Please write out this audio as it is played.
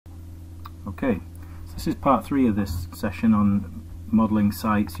Okay, so this is part 3 of this session on modelling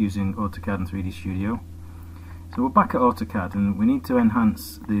sites using AutoCAD and 3D Studio. So we're back at AutoCAD and we need to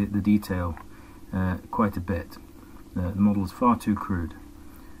enhance the detail quite a bit. The model's far too crude.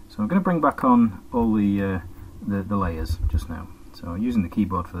 So I'm going to bring back on all the layers just now. So using the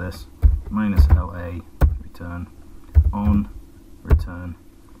keyboard for this, minus LA, return, on, return,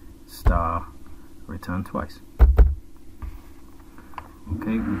 star, return twice.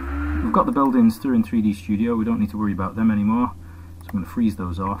 Okay, we've got the buildings through in 3D Studio, we don't need to worry about them anymore, so I'm going to freeze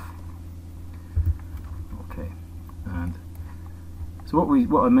those off. Okay, and so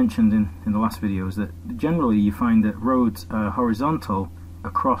what I mentioned in the last video is that generally you find that roads are horizontal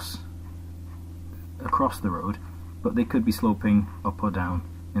across the road, but they could be sloping up or down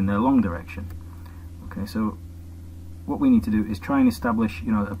in their long direction. Okay, so what we need to do is try and establish,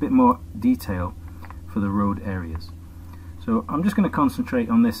 a bit more detail for the road areas. So I'm just going to concentrate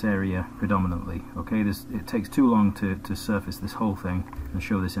on this area predominantly. Okay, it takes too long to surface this whole thing and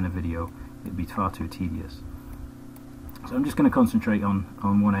show this in a video. It'd be far too tedious. So I'm just going to concentrate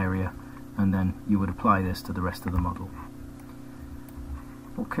on one area, and then you would apply this to the rest of the model.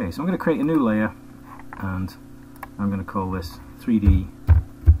 Okay, so I'm going to create a new layer, and I'm going to call this 3D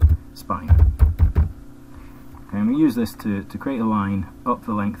spine. Okay, I'm going to use this to create a line up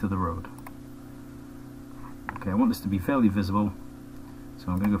the length of the road. Okay, I want this to be fairly visible, so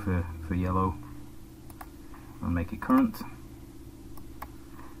I'm going to go for yellow and make it current.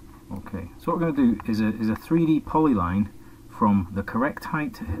 Okay, so what we're going to do is a 3D polyline from the correct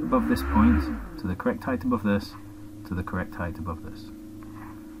height above this point to the correct height above this to the correct height above this.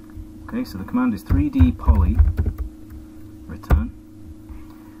 Okay, so the command is 3D poly, return,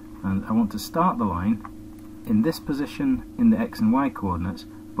 and I want to start the line in this position in the X and Y coordinates,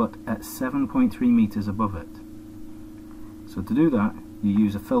 but at 7.3 meters above it. So to do that, you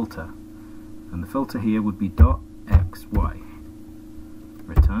use a filter, and the filter here would be .xy,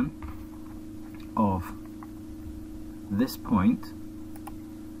 return, of this point,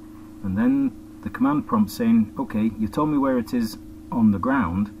 and then the command prompt saying, okay, you told me where it is on the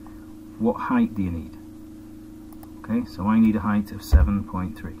ground, what height do you need? Okay, so I need a height of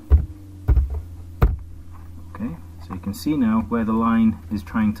 7.3. Okay, so you can see now where the line is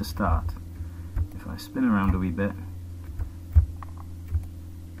trying to start. If I spin around a wee bit,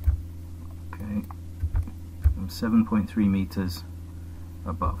 okay, I'm 7.3 meters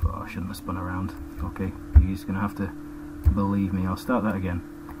above. Oh, I shouldn't have spun around. Okay, you're just going to have to believe me. I'll start that again.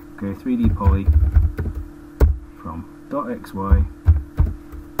 Okay, 3D poly from .xy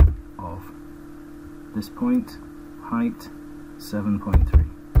of this point, height 7.3.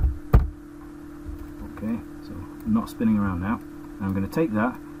 Okay, so I'm not spinning around now. I'm going to take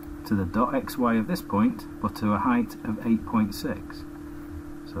that to the .xy of this point, but to a height of 8.6.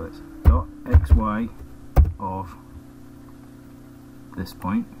 So it's .xy of this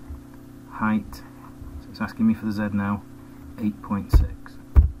point, height, so it's asking me for the Z now, 8.6.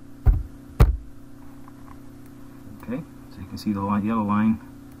 Okay, so you can see the yellow line,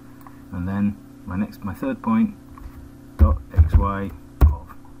 and then my third point, .xy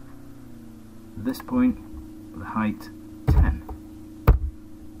of this point with a height 10.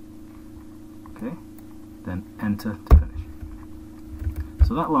 Okay, then enter to finish.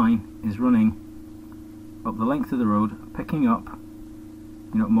 So that line is running up the length of the road, picking up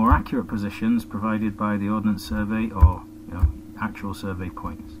more accurate positions provided by the Ordnance Survey or actual survey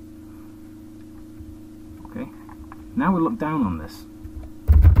points. Okay, now we look down on this,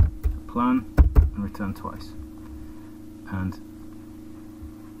 plan and return twice, and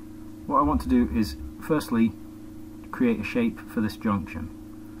what I want to do is firstly create a shape for this junction.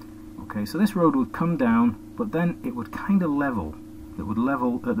 Okay, so this road would come down, but then it would kind of level. It would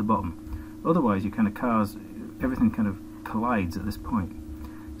level at the bottom. Otherwise, everything kind of collides at this point.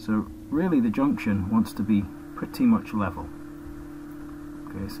 So really the junction wants to be pretty much level.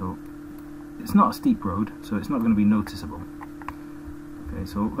 Okay, so it's not a steep road, so it's not going to be noticeable. Okay,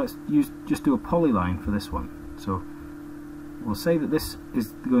 so let's just do a polyline for this one. So we'll say that this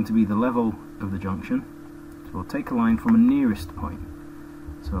is going to be the level of the junction. So we'll take a line from a nearest point.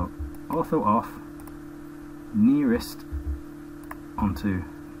 So ortho off, nearest onto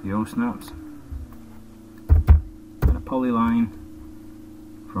the O-snaps, and a polyline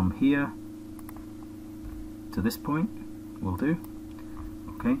from here to this point will do.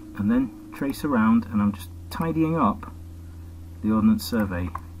 Okay, and then trace around, and I'm just tidying up the Ordnance Survey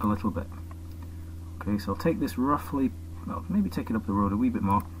a little bit. Okay, so I'll take this roughly, well, maybe take it up the road a wee bit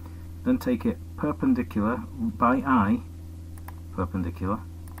more, then take it perpendicular by eye, perpendicular.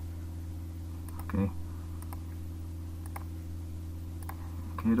 Okay,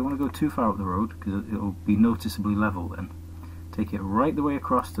 Okay, I don't want to go too far up the road because it'll be noticeably level then. Take it right the way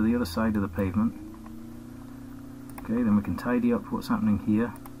across to the other side of the pavement. Okay, then we can tidy up what's happening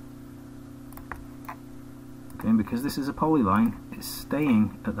here. Okay, and because this is a polyline, it's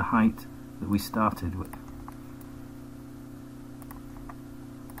staying at the height that we started with.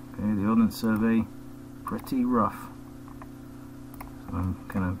 Okay, the Ordnance Survey, pretty rough. So I'm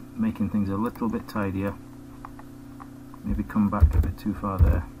kind of making things a little bit tidier. Maybe come back a bit too far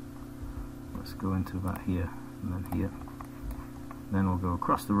there. Let's go into about here and then here. Then we'll go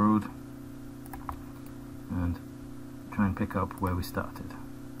across the road and try and pick up where we started.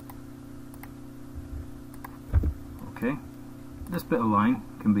 Okay, this bit of line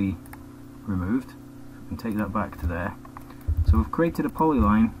can be removed. We can take that back to there. So we've created a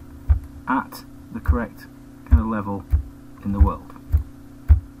polyline at the correct kind of level in the world.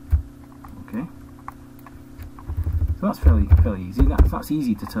 Okay, so that's fairly easy. That's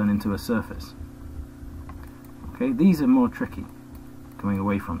easy to turn into a surface. Okay, these are more tricky, coming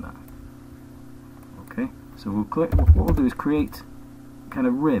away from that. Okay, so what we'll do is create kind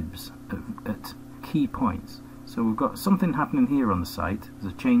of ribs at key points. So we've got something happening here on the site.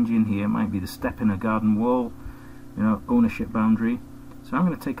 There's a change in here. It might be the step in a garden wall, you know, ownership boundary. So I'm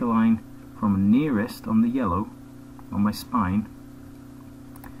going to take a line from nearest on the yellow on my spine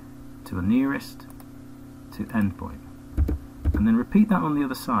to a nearest to endpoint, and then repeat that on the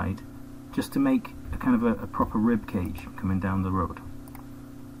other side, just to make a kind of a proper rib cage coming down the road.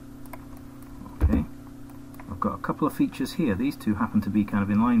 Okay, I've got a couple of features here. These two happen to be kind of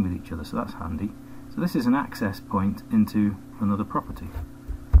in line with each other, so that's handy. So this is an access point into another property.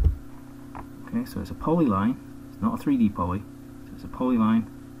 Okay, so it's a polyline. It's not a 3D poly. So it's a polyline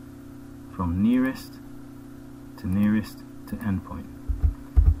from nearest to endpoint.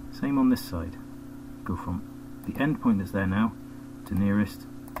 Same on this side. Go from the endpoint that's there now to nearest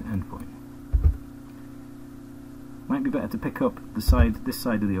to endpoint. Might be better to pick up this side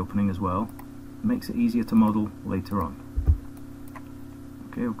of the opening as well. It makes it easier to model later on.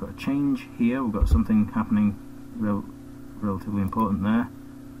 Okay, we've got a change here. We've got something happening relatively important there.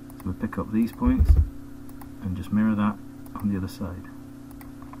 So we'll pick up these points and just mirror that on the other side.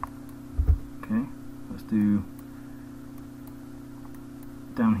 Okay, let's do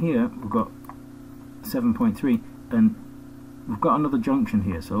down here. We've got 7.3, and we've got another junction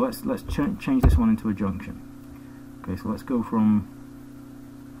here. So let's change this one into a junction. Okay, so let's go from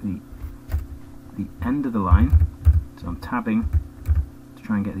the end of the line. So I'm tabbing to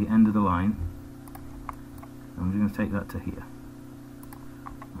try and get the end of the line. I'm just going to take that to here.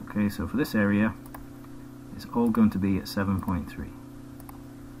 Okay, so for this area, it's all going to be at 7.3.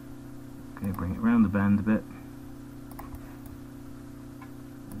 Okay, bring it round the bend a bit.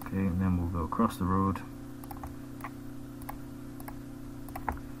 Okay, and then we'll go across the road.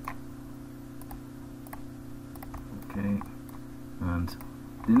 Okay, and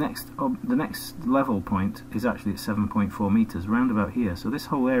the next level point is actually at 7.4 meters, round about here. So this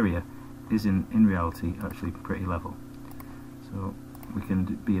whole area is in reality actually pretty level. So we can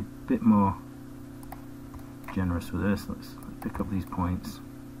be a bit more generous with this. Let's pick up these points.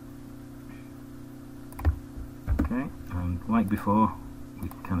 Okay, and like before, we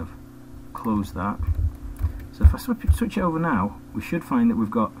kind of close that. So if I switch it over now, we should find that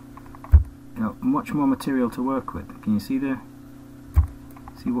we've got, you know, much more material to work with. Can you see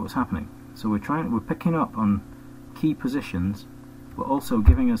what's happening? So we're picking up on key positions, but also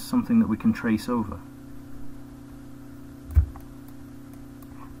giving us something that we can trace over.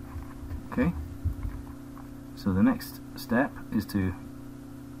 Okay. So the next step is to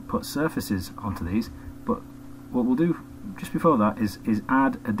put surfaces onto these, but what we'll do just before that is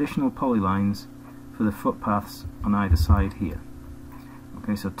add additional polylines for the footpaths on either side here.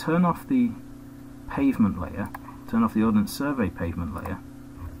 Okay, so turn off the pavement layer, turn off the Ordnance Survey pavement layer,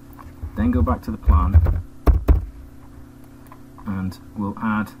 then go back to the plan, and we'll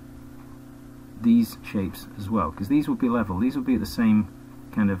add these shapes as well, because these will be level. These will be at the same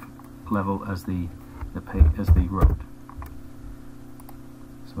kind of level as the road.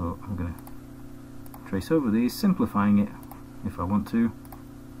 So I'm going to trace over these, simplifying it if I want to.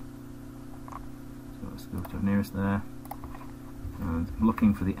 So let's go to nearest there, and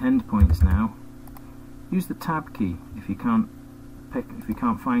looking for the endpoints now. Use the tab key if you can't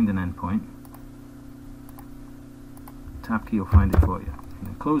find an endpoint. Tab key will find it for you. And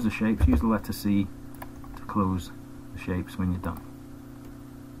then close the shapes. Use the letter C to close the shapes when you're done.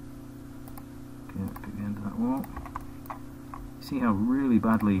 Okay, let's pick the end of that wall. See how really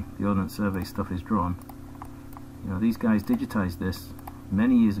badly the Ordnance Survey stuff is drawn. You know, these guys digitized this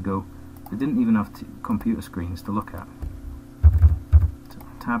many years ago. They didn't even have computer screens to look at. So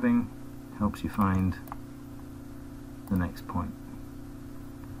tabbing helps you find the next point.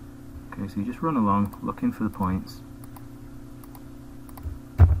 Okay, so you just run along looking for the points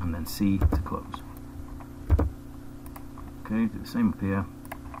and then C to close. Okay, do the same up here.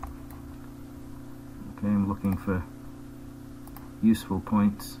 Okay, I'm looking for useful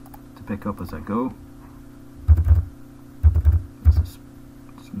points to pick up as I go. It's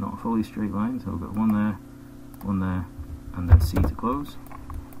not a fully straight line, so I've got one there, and then C to close.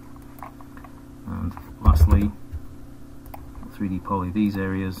 And lastly, 3D poly these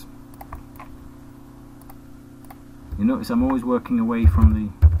areas. You notice I'm always working away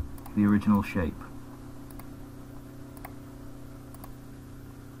from the original shape.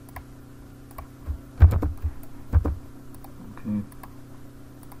 Okay.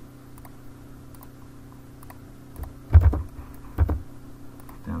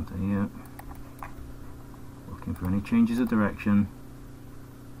 Down to here. Looking for any changes of direction.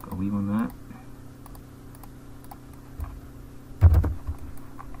 Got a wee one there.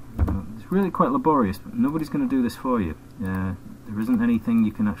 It's really quite laborious, but nobody's going to do this for you. There isn't anything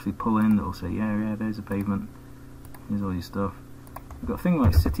you can actually pull in that will say, yeah, there's a pavement, here's all your stuff. You've got a thing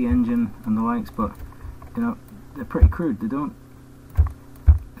like City Engine and the likes, but you know, they're pretty crude. They don't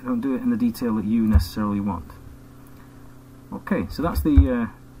do it in the detail that you necessarily want. Okay, so that's the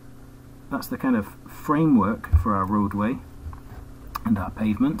kind of framework for our roadway and our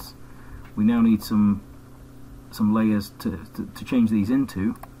pavements. We now need some layers to change these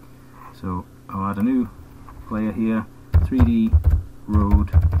into. So I'll add a new layer here, 3D road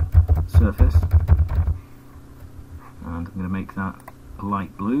surface, and I'm going to make that a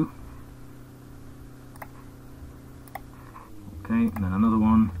light blue. Okay, and then another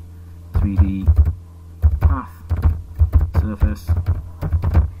one, 3D path surface,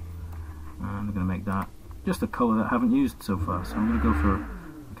 and I'm going to make that just a colour that I haven't used so far, so I'm going to go for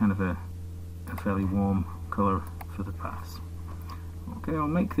kind of a fairly warm colour for the paths. Okay, I'll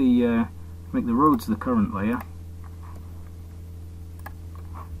make the roads the current layer.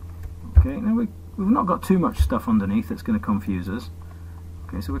 Okay, now we've not got too much stuff underneath that's going to confuse us.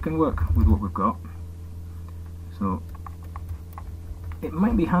 Okay, so we can work with what we've got. So it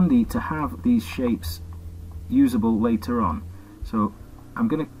might be handy to have these shapes usable later on. So I'm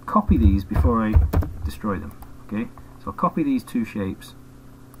going to copy these before I destroy them. Okay, so I'll copy these two shapes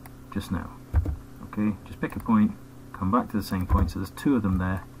just now. Okay, just pick a point, come back to the same point, so there's two of them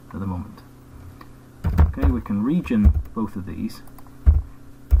there at the moment. Okay, we can region both of these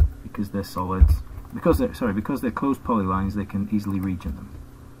because they're solids. Because they're closed polylines, they can easily region them.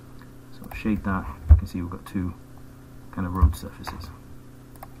 So I'll shade that. You can see we've got two kind of road surfaces.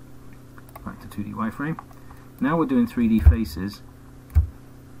 Back to 2D wireframe. Now we're doing 3D faces,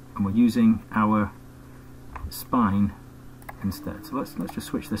 and we're using our spine instead. So let's just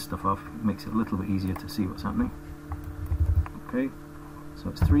switch this stuff off. It makes it a little bit easier to see what's happening. Okay, so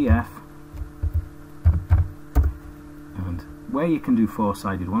it's 3F, and where you can do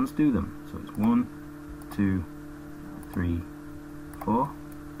four-sided ones, do them. So it's 1, 2, 3, 4.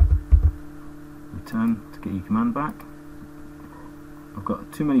 Return to get your command back. I've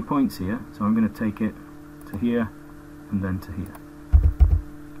got too many points here, so I'm going to take it to here and then to here.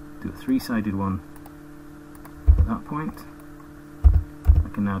 Do a three-sided one at that point. I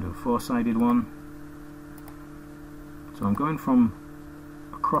can now do a four-sided one. So I'm going from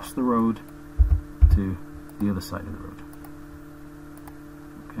across the road to the other side of the road.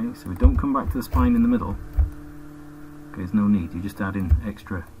 Okay, so we don't come back to the spine in the middle. Okay, there's no need, you just add in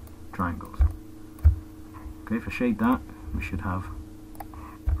extra triangles. Okay, if I shade that, we should have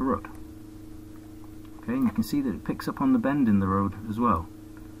a road. Okay, and you can see that it picks up on the bend in the road as well.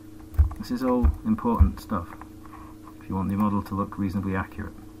 This is all important stuff if you want your model to look reasonably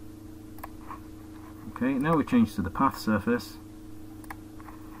accurate. Okay, now we change to the path surface.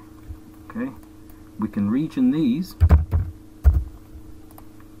 Okay, we can region these.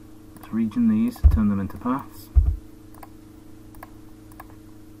 Let's region these, turn them into paths.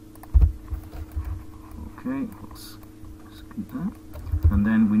 Okay, let's scoot that. And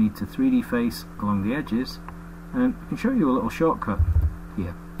then we need to 3D face along the edges, and I can show you a little shortcut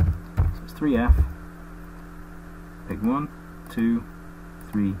here. So it's 3F, pick 1, 2,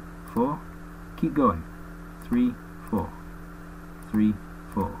 3, 4, keep going. 3, 4, 3,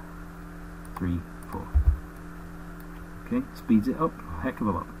 4, 3, 4. Okay, speeds it up a heck of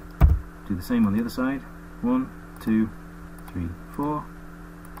a lot. Do the same on the other side. 1, 2, 3, 4,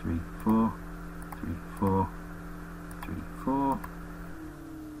 3, 4, 3, 4, 3, 4,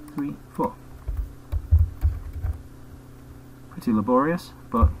 3, 4. Pretty laborious,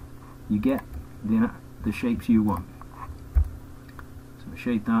 but you get the shapes you want. So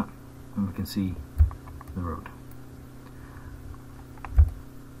shade that, and we can see the road.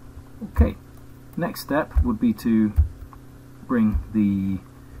 Okay, next step would be to bring the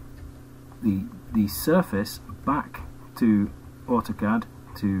surface back to AutoCAD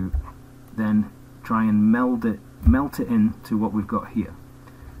to then try and melt it into what we've got here.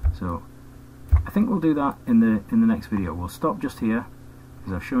 So I think we'll do that in the next video. We'll stop just here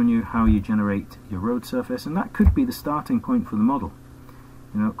because I've shown you how you generate your road surface, and that could be the starting point for the model.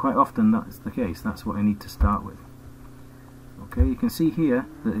 You know, quite often that's the case. That's what I need to start with. Okay, you can see here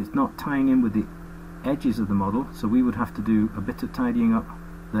that it's not tying in with the edges of the model, so we would have to do a bit of tidying up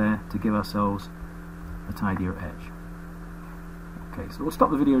there to give ourselves a tidier edge. Okay, so we'll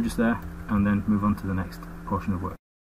stop the video just there and then move on to the next portion of work.